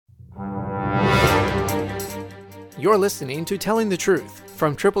You're listening to Telling the Truth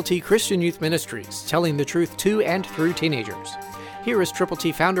from Triple T Christian Youth Ministries, telling the truth to and through teenagers. Here is Triple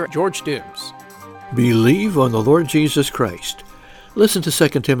T founder George Dooms. Believe on the Lord Jesus Christ. Listen to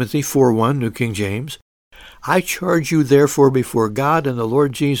 2 Timothy 4:1, New King James. I charge you therefore before God and the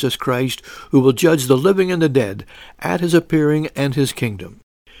Lord Jesus Christ, who will judge the living and the dead at his appearing and his kingdom.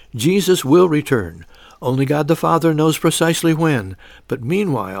 Jesus will return. Only God the Father knows precisely when, but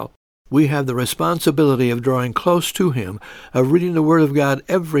meanwhile, we have the responsibility of drawing close to him, of reading the Word of God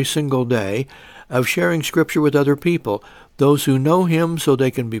every single day, of sharing Scripture with other people, those who know him so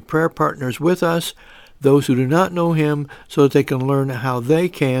they can be prayer partners with us, those who do not know him so that they can learn how they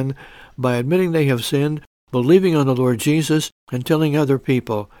can, by admitting they have sinned, believing on the Lord Jesus, and telling other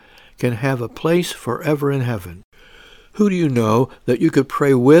people, can have a place forever in heaven. Who do you know that you could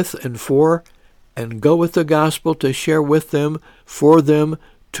pray with and for, and go with the gospel to share with them, for them,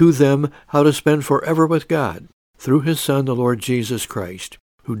 to them, how to spend forever with God, through his Son, the Lord Jesus Christ,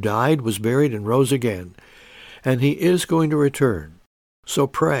 who died, was buried, and rose again. And he is going to return. So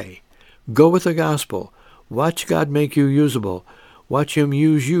pray. Go with the gospel. Watch God make you usable. Watch him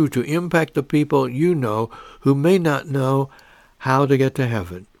use you to impact the people you know who may not know how to get to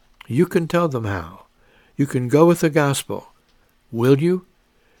heaven. You can tell them how. You can go with the gospel. Will you?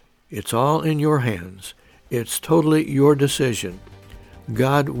 It's all in your hands. It's totally your decision.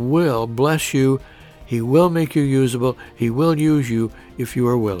 God will bless you. He will make you usable. He will use you if you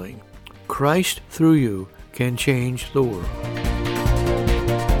are willing. Christ, through you, can change the world.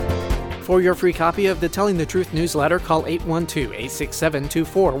 For your free copy of the Telling the Truth newsletter, call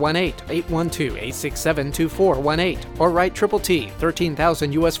 812-867-2418, 812-867-2418, or write Triple T,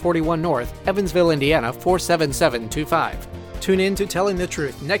 13,000 U.S. 41 North, Evansville, Indiana, 47725. Tune in to Telling the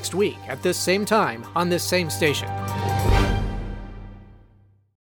Truth next week at this same time on this same station.